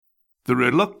The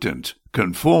Reluctant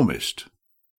Conformist.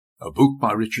 A book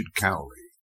by Richard Cowley.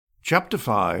 Chapter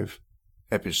 5,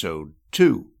 Episode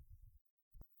 2.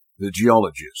 The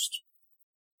Geologist.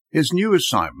 His new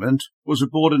assignment was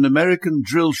aboard an American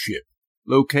drill ship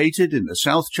located in the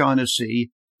South China Sea,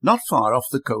 not far off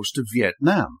the coast of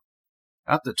Vietnam.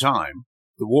 At the time,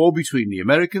 the war between the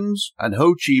Americans and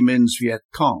Ho Chi Minh's Viet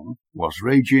Cong was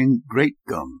raging great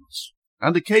guns,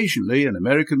 and occasionally an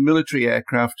American military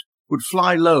aircraft would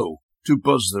fly low to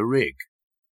buzz the rig.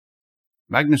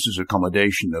 Magnus's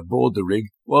accommodation aboard the rig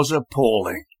was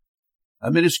appalling.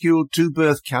 A minuscule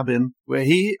two-berth cabin where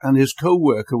he and his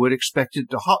co-worker were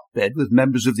expected to hotbed with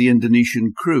members of the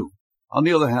Indonesian crew. On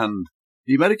the other hand,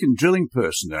 the American drilling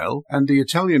personnel and the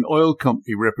Italian oil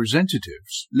company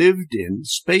representatives lived in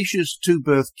spacious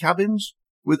two-berth cabins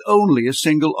with only a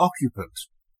single occupant.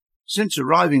 Since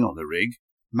arriving on the rig,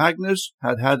 Magnus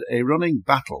had had a running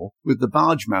battle with the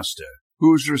barge master,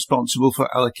 who was responsible for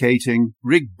allocating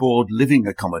rig-board living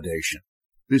accommodation.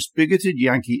 This bigoted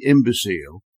Yankee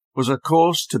imbecile was a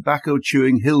coarse,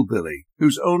 tobacco-chewing hillbilly,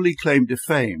 whose only claim to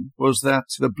fame was that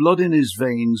the blood in his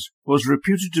veins was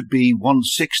reputed to be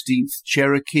 1/16th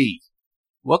Cherokee.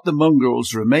 What the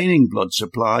mongrel's remaining blood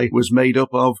supply was made up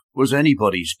of was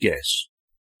anybody's guess.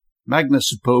 Magnus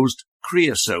supposed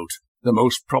creosote the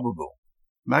most probable.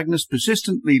 Magnus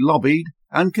persistently lobbied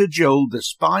and cajoled the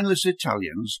spineless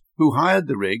Italians who hired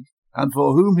the rig and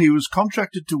for whom he was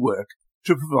contracted to work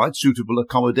to provide suitable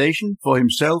accommodation for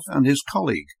himself and his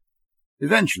colleague.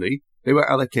 Eventually, they were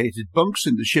allocated bunks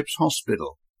in the ship's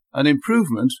hospital, an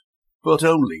improvement, but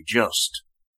only just.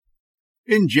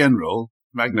 In general,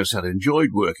 Magnus had enjoyed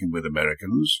working with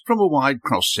Americans from a wide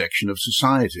cross-section of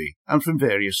society and from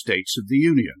various states of the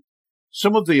Union.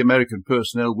 Some of the American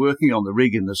personnel working on the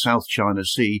rig in the South China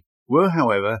Sea were,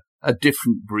 however, a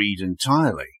different breed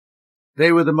entirely.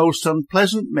 They were the most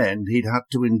unpleasant men he'd had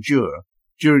to endure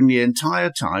during the entire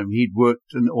time he'd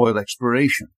worked in oil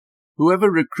exploration. Whoever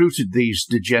recruited these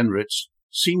degenerates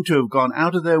seemed to have gone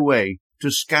out of their way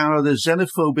to scour the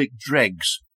xenophobic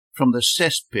dregs from the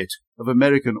cesspit of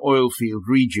American oil field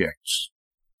rejects.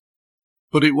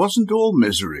 But it wasn't all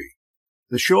misery.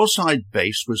 The shoreside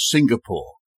base was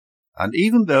Singapore, and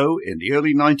even though in the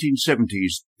early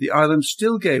 1970s the island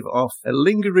still gave off a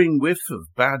lingering whiff of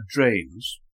bad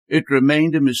drains, it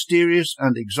remained a mysterious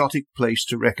and exotic place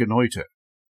to reconnoitre.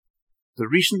 The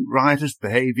recent riotous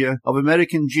behaviour of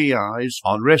American GIs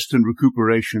on rest and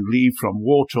recuperation leave from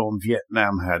war-torn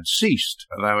Vietnam had ceased,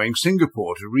 allowing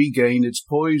Singapore to regain its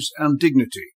poise and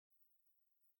dignity.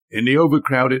 In the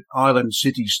overcrowded island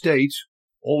city-state,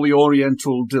 all the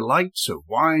oriental delights of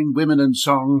wine, women and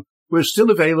song were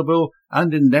still available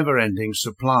and in never-ending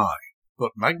supply,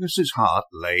 but Magnus's heart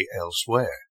lay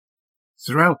elsewhere.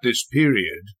 Throughout this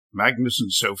period, Magnus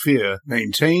and Sophia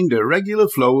maintained a regular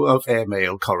flow of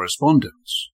airmail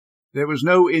correspondence. There was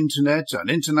no internet, and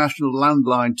international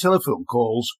landline telephone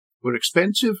calls were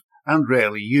expensive and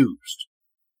rarely used.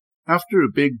 After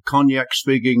a big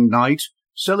cognac-swigging night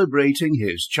celebrating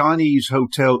his Chinese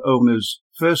hotel owner's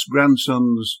first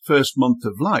grandson's first month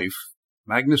of life,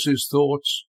 Magnus's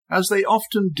thoughts, as they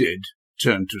often did,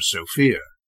 turned to Sophia.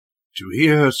 To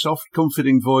hear her soft,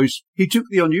 comforting voice, he took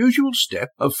the unusual step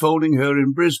of phoning her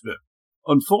in Brisbane.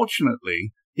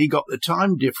 Unfortunately, he got the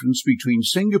time difference between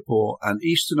Singapore and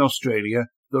Eastern Australia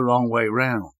the wrong way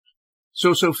round.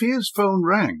 So Sophia's phone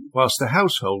rang whilst the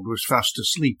household was fast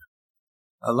asleep.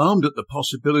 Alarmed at the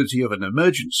possibility of an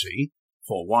emergency,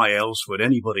 for why else would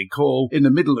anybody call in the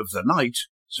middle of the night,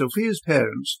 Sophia's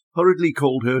parents hurriedly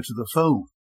called her to the phone.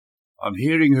 On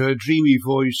hearing her dreamy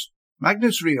voice,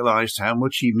 Magnus realized how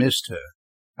much he missed her,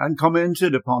 and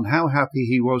commented upon how happy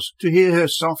he was to hear her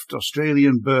soft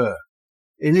Australian burr.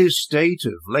 In his state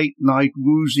of late-night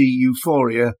woozy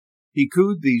euphoria, he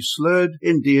cooed these slurred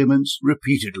endearments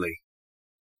repeatedly.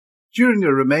 During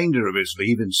the remainder of his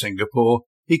leave in Singapore,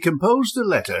 he composed a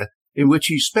letter in which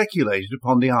he speculated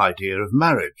upon the idea of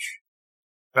marriage.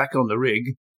 Back on the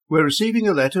rig, where receiving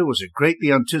a letter was a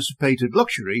greatly anticipated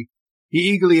luxury, he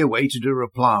eagerly awaited a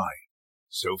reply.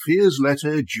 Sophia's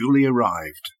letter duly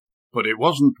arrived, but it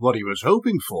wasn't what he was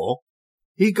hoping for.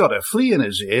 He got a flea in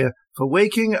his ear for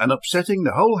waking and upsetting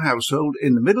the whole household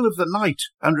in the middle of the night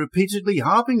and repeatedly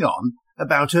harping on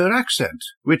about her accent,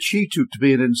 which she took to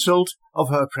be an insult of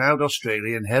her proud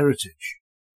Australian heritage.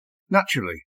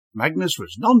 Naturally, Magnus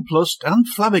was nonplussed and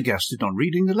flabbergasted on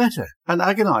reading the letter, and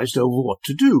agonized over what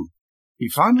to do. He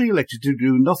finally elected to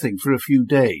do nothing for a few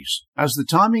days. As the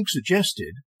timing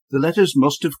suggested, the letters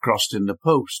must have crossed in the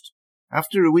post.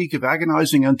 After a week of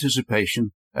agonizing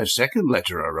anticipation, a second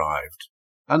letter arrived,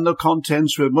 and the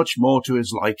contents were much more to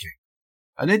his liking.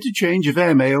 An interchange of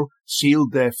airmail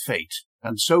sealed their fate,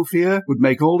 and Sophia would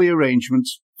make all the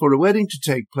arrangements for a wedding to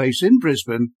take place in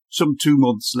Brisbane some 2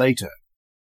 months later.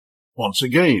 Once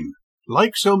again,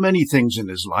 like so many things in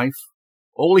his life,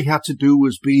 all he had to do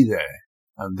was be there,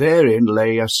 and therein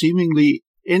lay a seemingly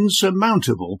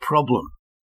insurmountable problem.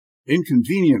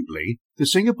 Inconveniently, the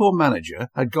Singapore manager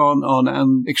had gone on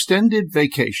an extended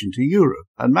vacation to Europe,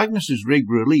 and Magnus's rig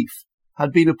Relief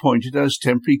had been appointed as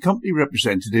temporary company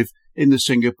representative in the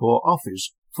Singapore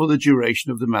office for the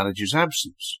duration of the manager's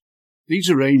absence. These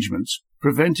arrangements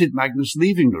prevented Magnus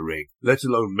leaving the rig, let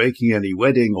alone making any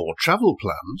wedding or travel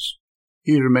plans.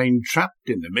 He remained trapped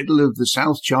in the middle of the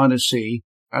South China Sea,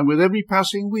 and with every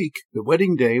passing week the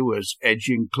wedding day was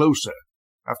edging closer.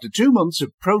 After 2 months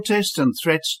of protests and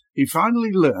threats, he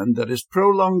finally learned that his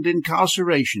prolonged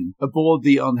incarceration aboard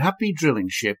the unhappy drilling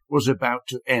ship was about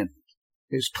to end.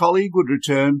 His colleague would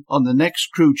return on the next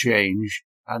crew change,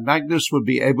 and Magnus would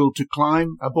be able to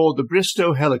climb aboard the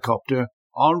Bristow helicopter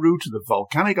en route to the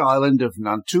volcanic island of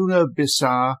Natuna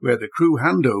Bissar, where the crew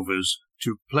handovers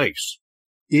took place.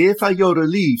 "If your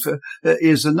relief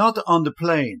is not on the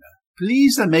plane,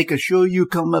 please make sure you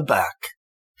come back,"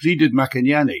 pleaded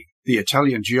Macchignani, the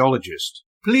Italian geologist.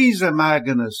 "Please,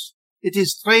 Magnus, it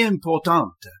is très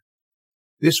important."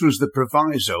 This was the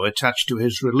proviso attached to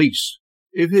his release.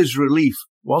 If his relief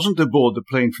wasn't aboard the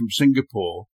plane from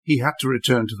Singapore, he had to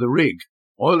return to the rig.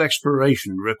 Oil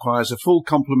exploration requires a full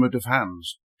complement of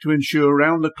hands to ensure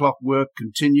round-the-clock work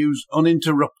continues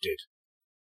uninterrupted.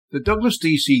 The Douglas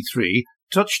DC-3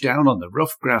 touched down on the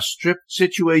rough grass strip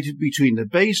situated between the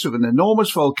base of an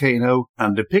enormous volcano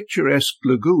and a picturesque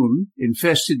lagoon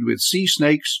infested with sea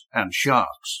snakes and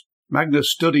sharks.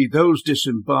 Magnus studied those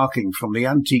disembarking from the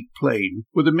antique plane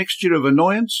with a mixture of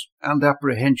annoyance and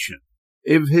apprehension.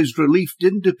 If his relief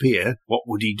didn't appear, what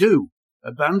would he do?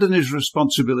 Abandon his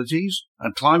responsibilities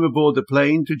and climb aboard the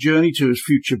plane to journey to his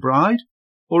future bride?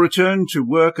 Or return to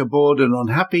work aboard an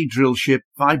unhappy drill ship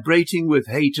vibrating with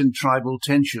hate and tribal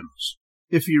tensions?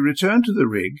 If he returned to the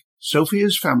rig,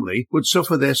 Sophia's family would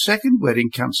suffer their second wedding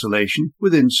cancellation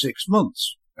within 6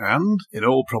 months, and, in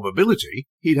all probability,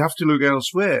 he'd have to look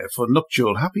elsewhere for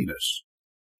nuptial happiness.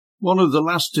 One of the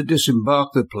last to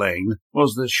disembark the plane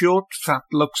was the short, fat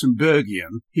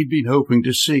Luxembourgian he'd been hoping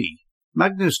to see.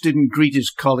 Magnus didn't greet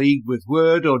his colleague with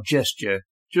word or gesture,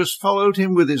 just followed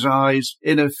him with his eyes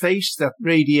in a face that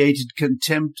radiated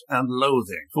contempt and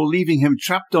loathing for leaving him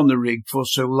trapped on the rig for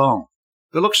so long.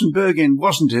 The Luxembourgian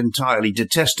wasn't entirely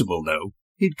detestable, though.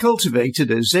 He'd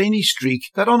cultivated a zany streak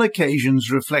that on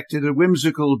occasions reflected a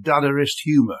whimsical Dadaist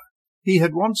humour. He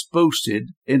had once boasted,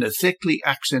 in a thickly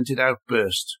accented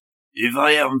outburst, "If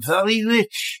I am very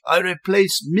rich, I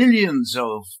replace millions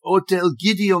of Hotel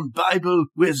Gideon Bible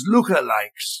with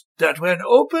lookalikes that when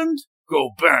opened,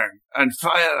 go bang and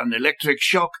fire an electric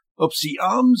shock up the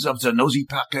arms of the nosy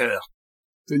packer."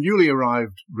 The newly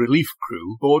arrived relief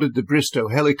crew boarded the Bristow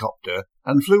helicopter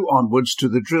and flew onwards to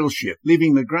the drill ship,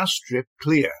 leaving the grass strip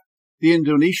clear. The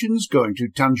Indonesians going to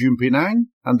Tanjung Pinang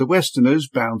and the Westerners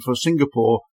bound for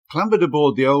Singapore clambered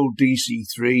aboard the old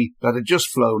DC-3 that had just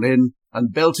flown in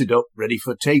and belted up ready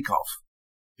for takeoff.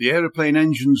 The aeroplane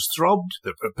engines throbbed,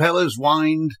 the propellers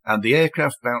whined, and the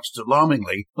aircraft bounced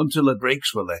alarmingly until the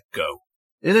brakes were let go.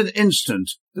 In an instant,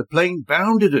 the plane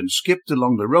bounded and skipped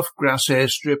along the rough grass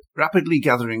airstrip, rapidly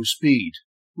gathering speed.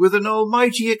 With an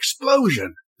almighty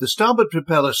explosion, the starboard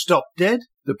propeller stopped dead,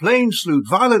 the plane slewed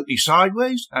violently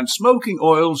sideways, and smoking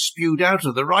oil spewed out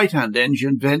of the right-hand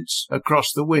engine vents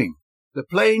across the wing. The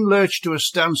plane lurched to a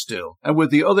standstill, and with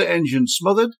the other engine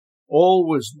smothered, all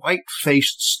was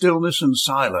white-faced stillness and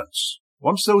silence.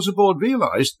 Once those aboard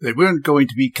realized they weren't going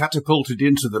to be catapulted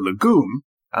into the lagoon,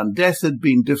 and death had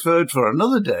been deferred for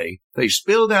another day, they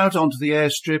spilled out onto the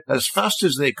airstrip as fast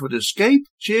as they could escape,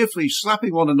 cheerfully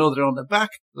slapping one another on the back,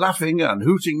 laughing and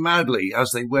hooting madly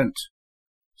as they went.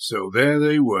 So there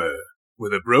they were,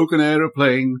 with a broken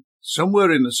aeroplane,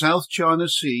 somewhere in the South China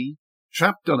Sea,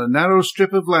 trapped on a narrow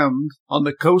strip of land on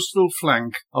the coastal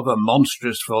flank of a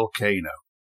monstrous volcano.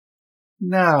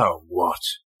 "Now what?"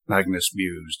 Magnus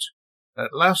mused.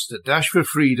 "At last a dash for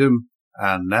freedom,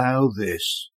 and now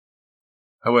this."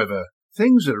 However,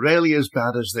 things are rarely as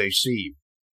bad as they seem.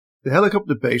 The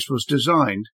helicopter base was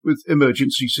designed with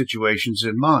emergency situations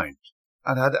in mind,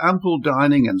 and had ample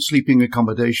dining and sleeping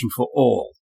accommodation for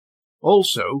all.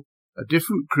 Also, a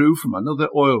different crew from another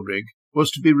oil rig was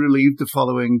to be relieved the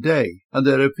following day, and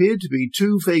there appeared to be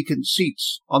 2 vacant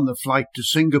seats on the flight to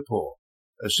Singapore.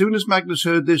 As soon as Magnus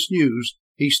heard this news,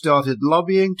 he started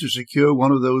lobbying to secure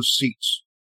one of those seats.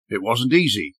 It wasn't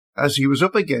easy, as he was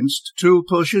up against tool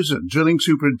pushers and drilling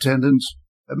superintendents,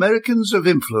 Americans of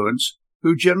influence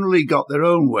who generally got their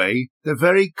own way, the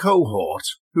very cohort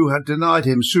who had denied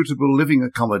him suitable living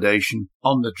accommodation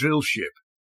on the drill ship.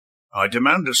 "I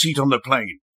demand a seat on the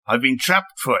plane. I've been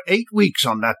trapped for 8 weeks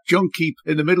on that junk heap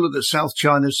in the middle of the South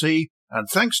China Sea, and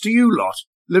thanks to you lot,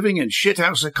 living in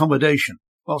shithouse accommodation,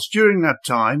 whilst during that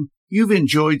time you've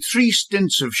enjoyed 3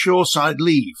 stints of shoreside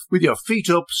leave, with your feet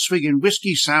up swigging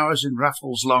whiskey sours in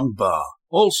Raffles Long Bar.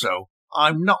 Also,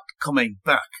 I'm not coming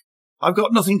back. I've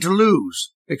got nothing to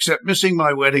lose, except missing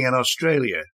my wedding in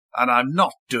Australia, and I'm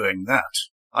not doing that.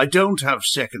 I don't have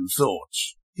second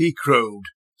thoughts," he crowed,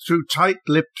 through tight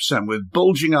lips and with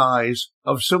bulging eyes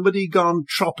of somebody gone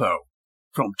troppo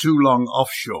from too long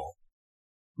offshore.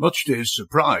 Much to his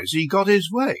surprise, he got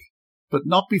his way, but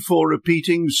not before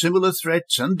repeating similar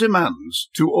threats and demands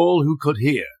to all who could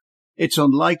hear. It's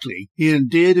unlikely he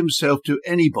endeared himself to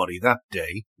anybody that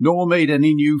day, nor made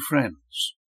any new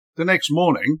friends. The next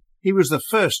morning, he was the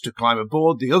first to climb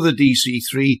aboard the other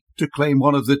DC-3 to claim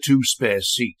one of the 2 spare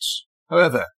seats.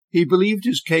 However, he believed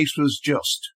his case was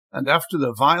just, and after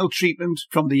the vile treatment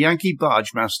from the Yankee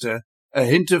barge-master, a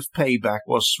hint of payback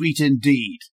was sweet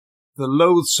indeed. The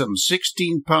loathsome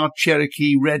 16-part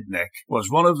Cherokee redneck was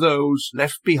one of those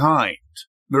left behind,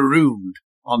 marooned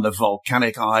on the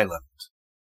volcanic island.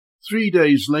 3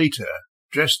 days later,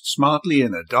 dressed smartly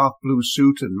in a dark blue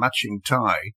suit and matching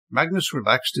tie, Magnus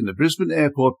relaxed in the Brisbane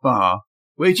airport bar,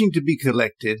 waiting to be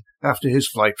collected after his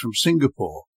flight from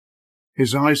Singapore.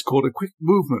 His eyes caught a quick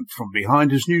movement from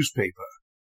behind his newspaper.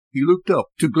 He looked up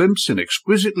to glimpse an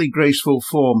exquisitely graceful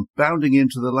form bounding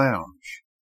into the lounge.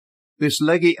 This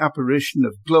leggy apparition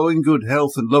of glowing good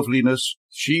health and loveliness,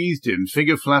 sheathed in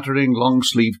figure-flattering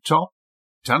long-sleeved top,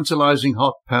 tantalizing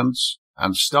hot pants,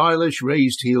 and stylish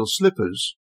raised-heel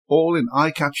slippers, all in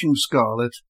eye-catching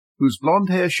scarlet, whose blonde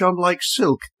hair shone like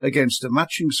silk against a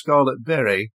matching scarlet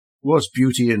beret, was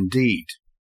beauty indeed.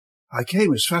 "I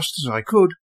came as fast as I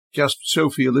could," gasped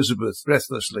Sophie Elizabeth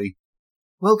breathlessly.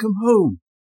 "Welcome home."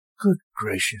 Good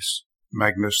gracious,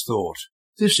 Magnus thought.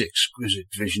 This exquisite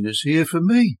vision is here for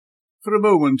me. For a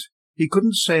moment, he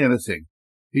couldn't say anything.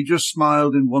 He just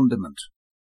smiled in wonderment.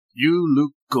 "You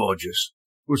look gorgeous,"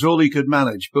 was all he could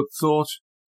manage, but thought,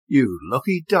 "You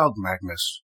lucky dog,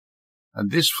 Magnus." And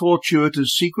this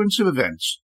fortuitous sequence of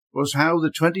events was how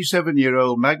the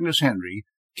 27-year-old Magnus Henry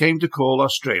came to call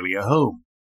Australia home,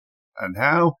 and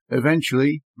how,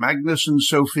 eventually, Magnus and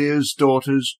Sophia's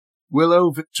daughters, Willow,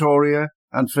 Victoria,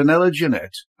 and Fenella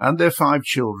Jeanette, and their 5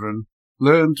 children,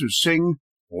 learned to sing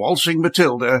Waltzing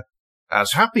Matilda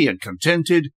as happy and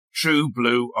contented true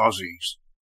blue Aussies.